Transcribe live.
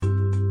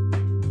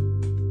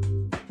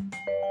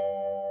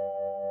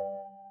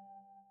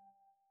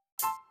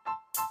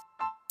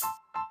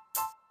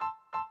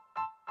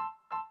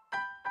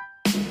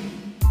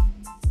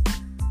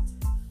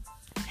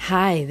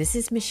Hi, this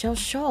is Michelle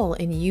Scholl,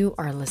 and you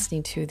are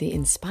listening to the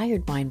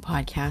Inspired Mind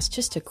podcast.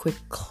 Just a quick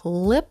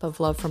clip of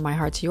love from my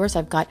heart to yours.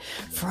 I've got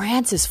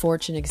Francis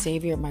Fortune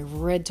Xavier, my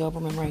red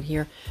Doberman right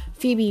here,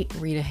 Phoebe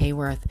Rita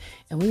Hayworth,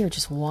 and we are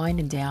just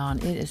winding down.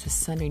 It is a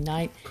Sunday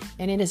night,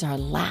 and it is our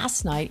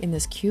last night in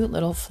this cute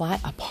little flat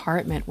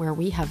apartment where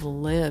we have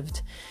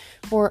lived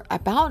for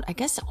about,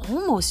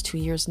 almost 2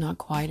 years, not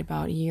quite,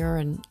 about a year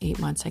and 8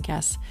 months, I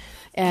guess.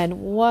 And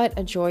what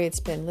a joy it's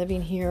been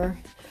living here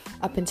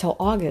up until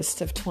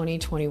August of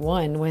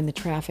 2021 when the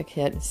traffic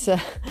hit. So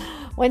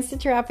once the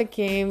traffic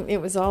came,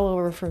 it was all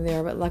over from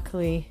there. But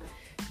luckily,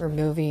 we're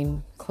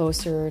moving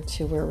closer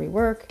to where we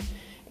work.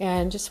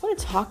 And just want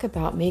to talk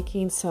about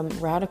making some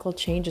radical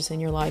changes in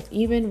your life,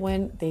 even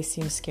when they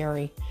seem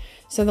scary.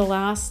 So the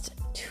last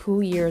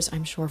 2 years,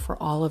 I'm sure for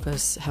all of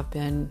us, have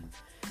been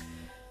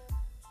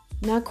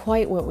not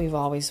quite what we've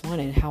always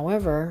wanted.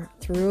 However,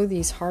 through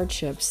these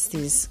hardships,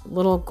 these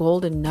little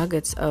golden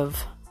nuggets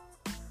of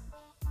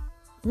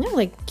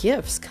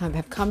gifts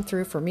have come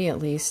through for me, at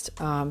least,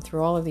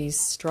 through all of these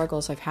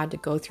struggles I've had to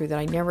go through that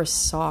I never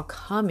saw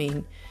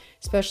coming,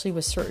 especially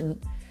with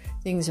certain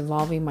things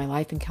involving my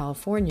life in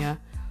California.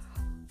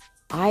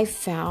 I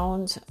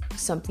found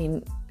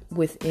something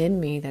within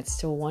me that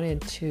still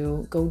wanted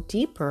to go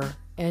deeper.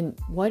 And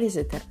what is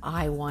it that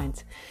I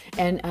want?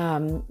 And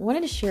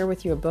wanted to share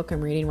with you a book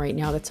I'm reading right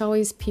now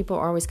that's people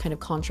are always kind of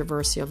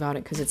controversial about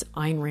it because it's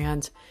Ayn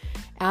Rand,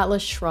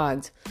 Atlas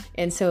Shrugged.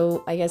 And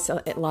so I guess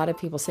a lot of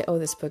people say, oh,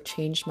 this book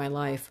changed my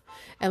life.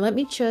 And let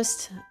me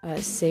just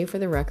say for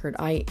the record,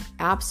 I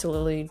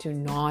absolutely do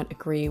not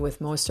agree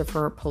with most of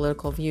her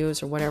political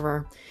views or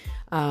whatever,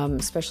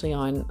 especially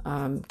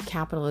on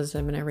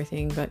capitalism and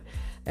everything. But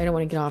I don't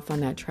want to get off on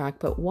that track.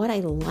 But what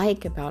I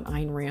like about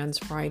Ayn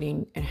Rand's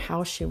writing and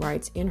how she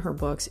writes in her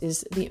books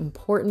is the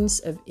importance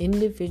of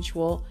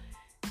individual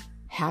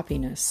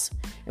happiness.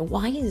 And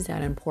why is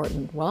that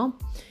important? Well,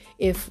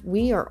 if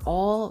we are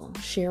all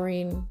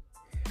sharing,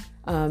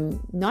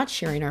 not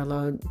sharing our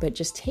load, but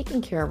just taking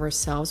care of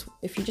ourselves,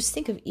 if you just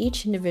think of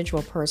each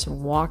individual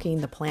person walking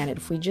the planet,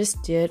 if we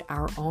just did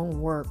our own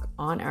work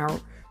on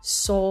our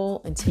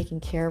soul and taking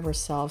care of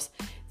ourselves,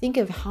 think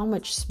of how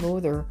much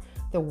smoother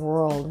the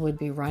world would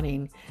be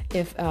running.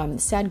 If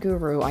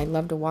Sadhguru, I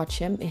love to watch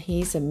him.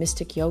 He's a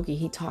mystic yogi.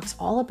 He talks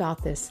all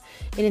about this.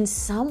 And in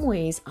some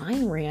ways,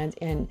 Ayn Rand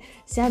and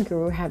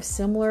Sadhguru have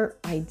similar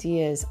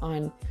ideas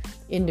on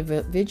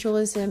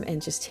individualism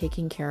and just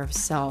taking care of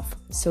self.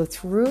 So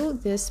through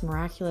this,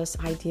 miraculous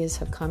ideas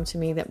have come to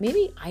me that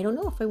maybe, I don't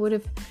know if I would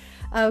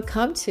have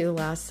come to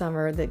last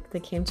summer,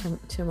 that came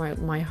to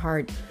my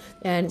heart.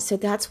 And so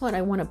that's what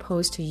I want to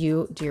pose to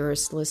you,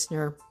 dearest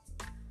listener.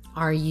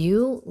 Are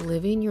you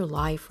living your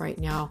life right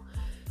now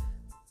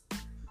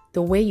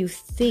the way you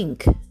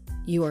think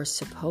you are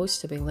supposed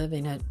to be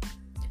living it?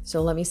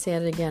 So let me say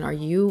it again. Are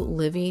you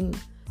living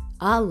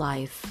a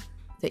life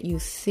that you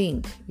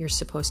think you're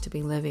supposed to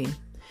be living?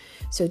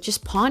 So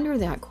just ponder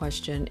that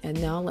question. And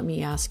now let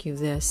me ask you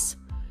this.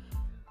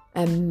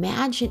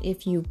 Imagine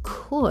if you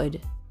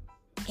could,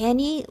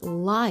 any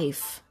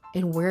life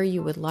and where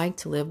you would like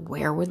to live,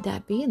 where would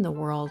that be in the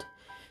world?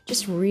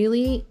 Just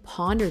really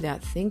ponder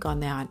that, think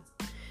on that.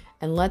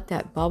 And let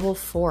that bubble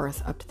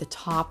forth up to the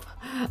top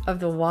of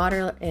the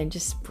water and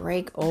just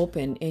break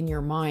open in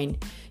your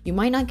mind. You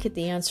might not get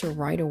the answer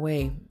right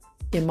away.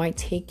 It might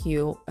take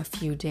you a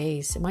few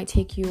days. It might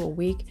take you a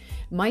week.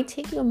 It might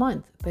take you a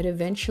month. But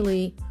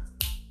eventually,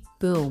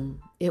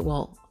 boom, it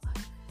will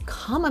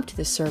come up to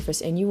the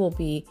surface and you will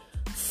be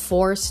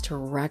forced to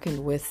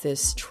reckon with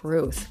this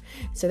truth.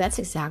 So that's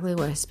exactly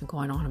what has been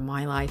going on in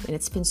my life. And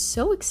it's been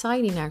so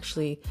exciting,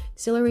 actually.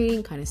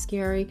 Exhilarating, kind of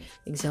scary.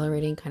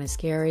 Exhilarating, kind of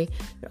scary.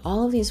 But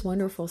all of these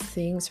wonderful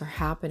things are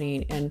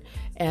happening.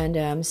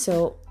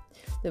 So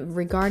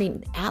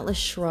regarding Atlas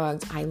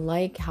Shrugged, I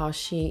like how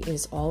she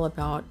is all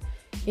about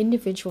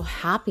individual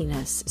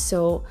happiness.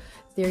 So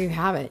there you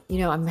have it.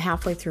 I'm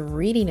halfway through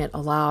reading it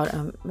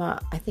aloud.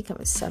 I think I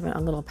was a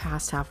little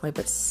past halfway,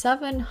 but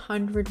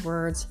 700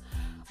 words.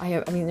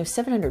 There's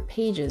 700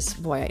 pages.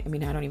 Boy, I don't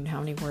even know how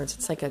many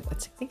words. I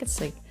think it's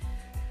like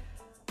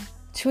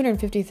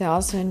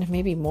 250,000,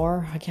 maybe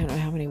more. I can't know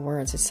how many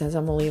words. It says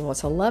unbelievable.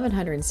 It's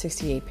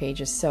 1,168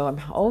 pages. So I'm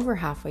over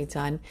halfway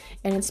done.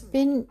 And it's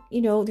been,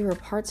 there are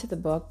parts of the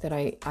book that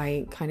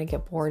I kind of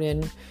get bored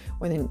in,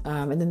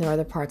 and then there are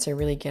other parts I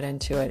really get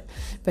into it.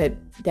 But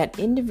that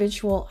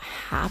individual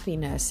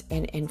happiness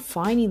and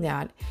finding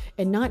that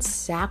and not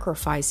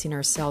sacrificing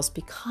ourselves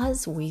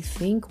because we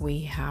think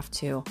we have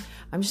to.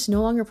 I'm just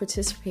no longer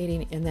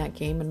participating in that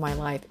game in my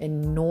life,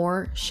 and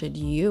nor should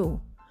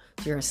you,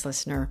 dearest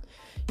listener.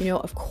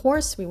 Of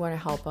course we want to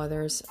help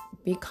others,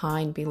 be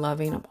kind, be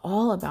loving. I'm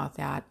all about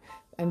that.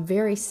 I'm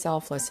very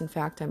selfless. In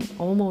fact, I'm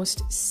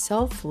almost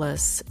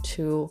selfless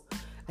to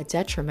a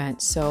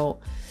detriment. So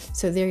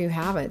there you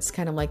have it. It's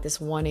kind of like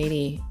this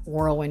 180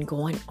 whirlwind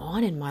going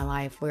on in my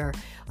life, where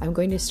I'm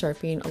going to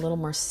start being a little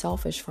more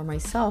selfish for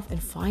myself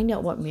and find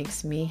out what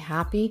makes me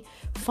happy,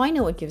 find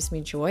out what gives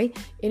me joy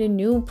in a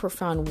new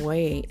profound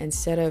way,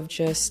 instead of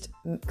just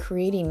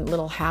creating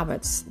little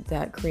habits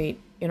that create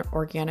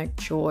organic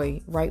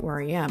joy right where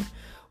I am.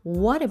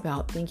 What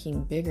about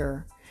thinking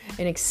bigger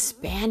and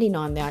expanding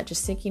on that,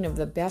 just thinking of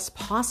the best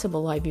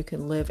possible life you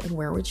can live, and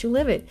where would you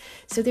live it?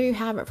 So there you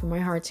have it, from my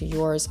heart to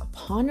yours.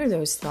 Ponder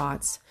those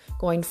thoughts.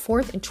 Going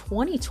forth in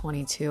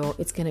 2022,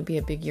 it's going to be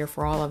a big year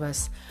for all of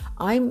us.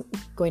 I'm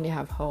going to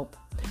have hope,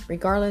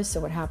 regardless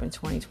of what happened in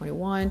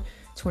 2021,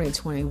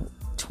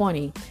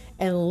 2020.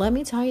 And let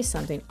me tell you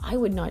something, I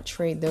would not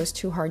trade those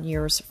 2 hard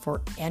years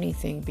for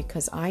anything,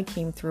 because I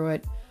came through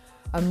it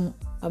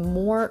a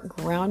more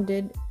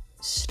grounded,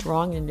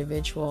 strong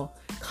individual,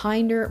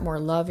 kinder, more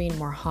loving,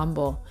 more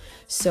humble.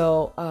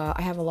 So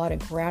I have a lot of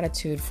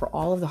gratitude for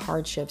all of the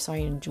hardships I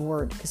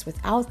endured, because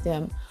without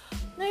them,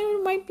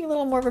 I might be a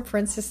little more of a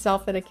princess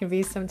self than it can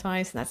be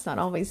sometimes, and that's not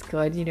always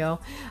good,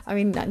 I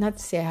mean, not to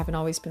say I haven't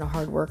always been a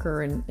hard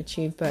worker and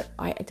achieved, but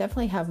I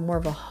definitely have more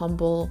of a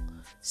humble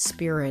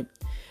spirit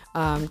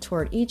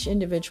toward each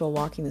individual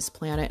walking this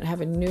planet, and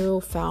have a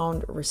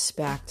newfound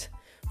respect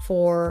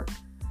for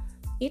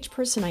each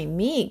person I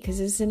meet, because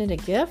isn't it a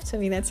gift? I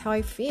mean, that's how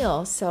I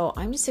feel. So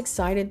I'm just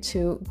excited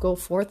to go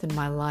forth in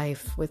my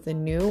life with a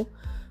new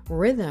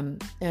rhythm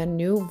and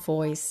new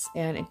voice,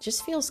 and it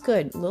just feels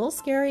good. A little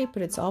scary,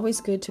 but it's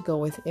always good to go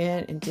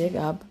within and dig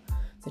up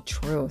the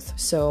truth.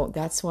 So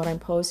that's what I'm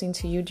posing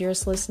to you,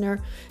 dearest listener.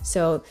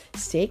 So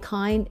stay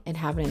kind and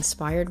have an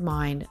inspired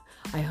mind.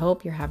 I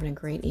hope you're having a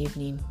great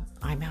evening.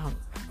 I'm out.